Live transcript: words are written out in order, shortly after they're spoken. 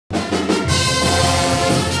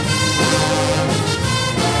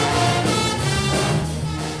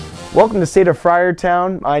Welcome to State of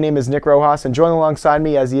Friartown. My name is Nick Rojas, and joining alongside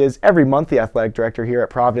me, as he is every month, the athletic director here at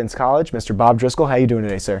Providence College, Mr. Bob Driscoll. How are you doing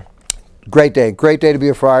today, sir? Great day to be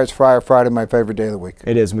a Friar. It's Friar Friday, my favorite day of the week.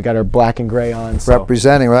 It is. We got our black and gray on. So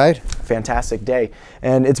representing, right? Fantastic day.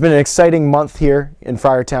 And it's been an exciting month here in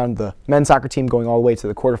Friartown. The men's soccer team going all the way to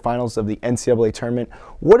the quarterfinals of the NCAA tournament.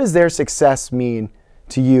 What does their success mean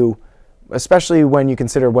to you, especially when you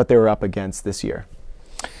consider what they were up against this year?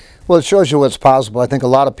 Well, it shows you what's possible. I think a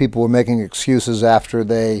lot of people were making excuses after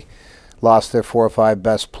they lost their 4 or 5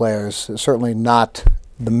 best players. Certainly not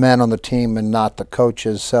the men on the team and not the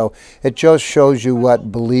coaches. So it just shows you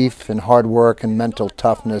what belief and hard work and mental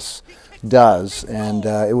toughness does. And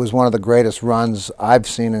it was one of the greatest runs I've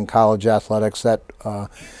seen in college athletics. That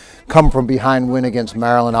come from behind win against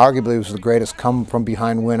Maryland arguably was the greatest come from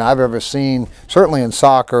behind win I've ever seen, certainly in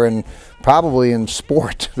soccer and probably in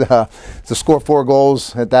sport. To score 4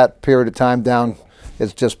 goals at that period of time down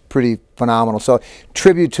is just pretty phenomenal. So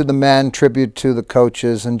tribute to the men, tribute to the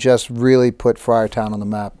coaches, and just really put Friartown on the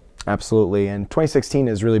map. Absolutely. And 2016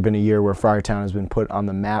 has really been a year where Friartown has been put on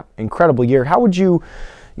the map. Incredible year. How would you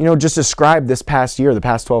just describe this past year, the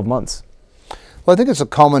past 12 months? Well, I think it's a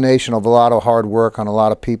culmination of a lot of hard work on a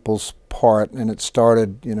lot of people's part, and it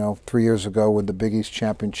started, 3 years ago with the Big East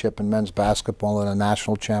Championship in men's basketball and a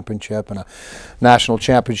national championship and a national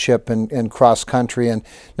championship in cross country, and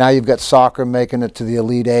now you've got soccer making it to the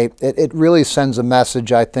Elite Eight. It really sends a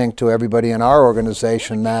message, I think, to everybody in our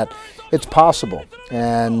organization that it's possible,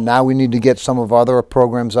 and now we need to get some of our other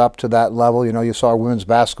programs up to that level. You saw women's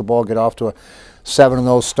basketball get off to a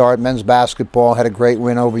 7-0 start. Men's basketball had a great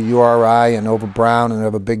win over URI and over Brown, and they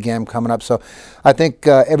have a big game coming up. So I think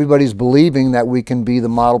everybody's believing that we can be the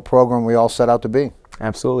model program we all set out to be.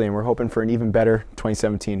 Absolutely, and we're hoping for an even better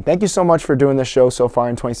 2017. Thank you so much for doing this show so far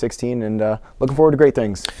in 2016, and looking forward to great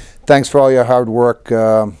things. Thanks for all your hard work.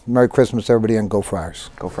 Merry Christmas, everybody, and go Friars.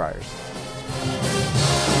 Go Friars.